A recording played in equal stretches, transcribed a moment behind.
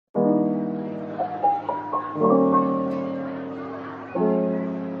Hey!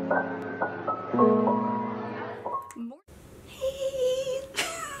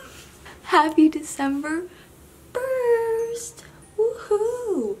 Happy December 1st!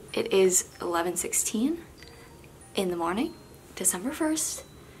 Woohoo! It is 11:16 in the morning, December 1st.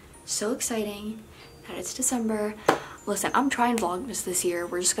 So exciting that it's December. Listen, I'm trying vlogmas this year.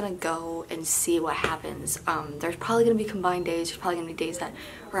 We're just gonna go and see what happens. There's probably gonna be combined days. There's probably gonna be days that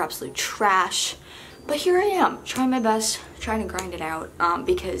are absolute trash. But here I am, trying my best, trying to grind it out,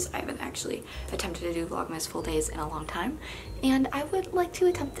 because I haven't actually attempted to do vlogmas full days in a long time, and I would like to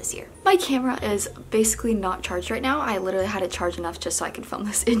attempt this year. My camera is basically not charged right now. I literally had it charged enough just so I could film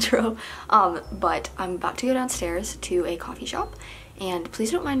this intro, but I'm about to go downstairs to a coffee shop. And please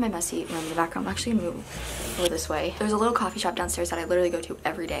don't mind my messy room in the background. I'm actually gonna move over this way. There's a little coffee shop downstairs that I literally go to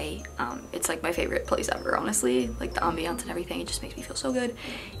every day. It's like my favorite place ever, honestly. Like the ambiance and everything, it just makes me feel so good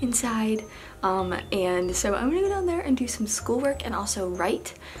inside. And so I'm gonna go down there and do some schoolwork and also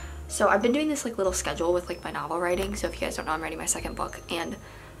write. So I've been doing this like little schedule with like my novel writing. So if you guys don't know, I'm writing my second book, and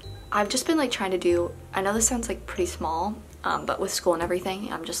I've just been like trying to do, I know this sounds like pretty small, but with school and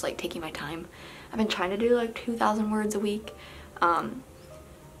everything, I'm just like taking my time. I've been trying to do like 2,000 words a week.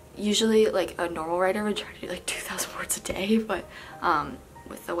 Usually like a normal writer would try to do like 2,000 words a day, but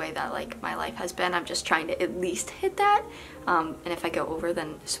with the way that like my life has been, I'm just trying to at least hit that, and if I go over,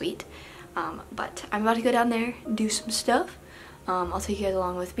 then sweet. But I'm about to go down there and do some stuff. I'll take you guys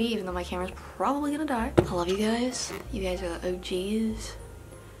along with me, even though my camera's probably gonna die. I love you guys. You guys are the OGs.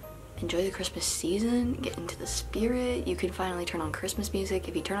 Enjoy the Christmas season, get into the spirit. You can finally turn on Christmas music.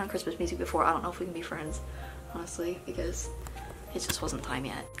 If you turn on Christmas music before, I don't know if we can be friends, honestly, because it just wasn't time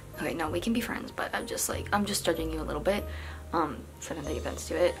yet. Okay, no, we can be friends, but I'm just judging you a little bit. So don't take offense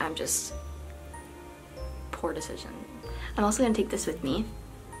to it. I'm just, poor decision. I'm also gonna take this with me.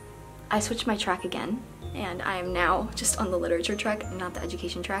 I switched my track again, and I am now just on the literature track, not the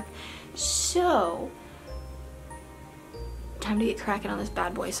education track. So, time to get cracking on this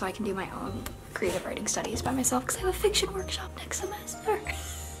bad boy so I can do my own creative writing studies by myself, because I have a fiction workshop next semester.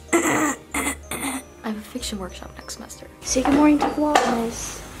 I have a fiction workshop next semester. Say good morning to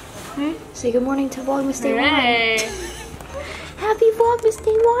Vlogmas. Hmm? Say good morning to Vlogmas Day 1. Happy Vlogmas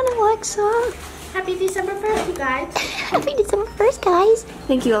Day 1, Alexa. Happy December 1st, you guys. Happy December 1st, guys.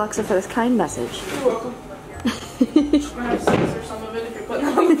 Thank you, Alexa, for this kind message. You're welcome. I'm gonna have sex or some of it if you're putting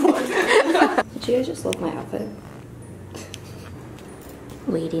it on the vlog. Did you guys just love my outfit?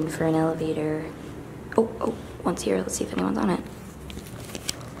 Waiting for an elevator. Oh, one's here. Let's see if anyone's on it.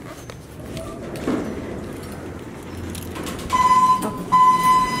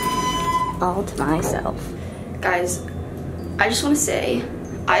 All to myself. Guys, I just want to say,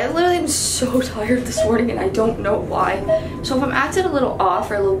 I literally am so tired this morning and I don't know why. So if I'm acting a little off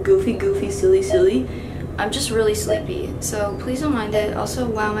or a little goofy, silly, I'm just really sleepy. So please don't mind it. Also,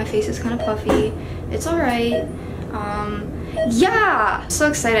 wow, my face is kind of puffy. It's alright. Yeah! So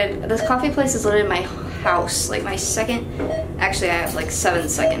excited. This coffee place is literally my house. Like my second, actually I have like 7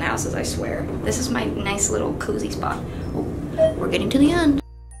 second houses, I swear. This is my nice little cozy spot. Oh, we're getting to the end.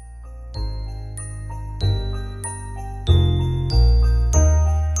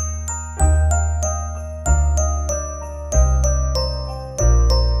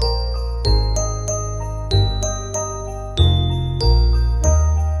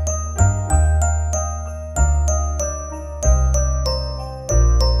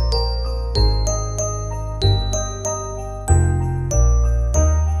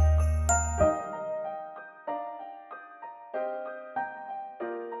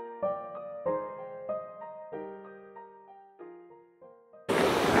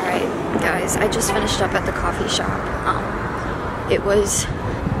 Guys, I just finished up at the coffee shop. It was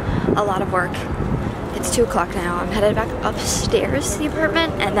a lot of work. It's 2 o'clock now. I'm headed back upstairs to the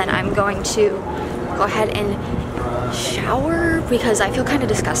apartment, and then I'm going to go ahead and shower because I feel kind of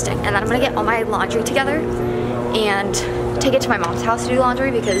disgusting. And then I'm gonna get all my laundry together and take it to my mom's house to do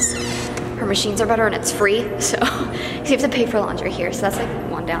laundry because her machines are better and it's free. So you have to pay for laundry here, so that's like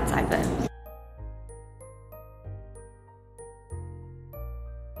one downside, but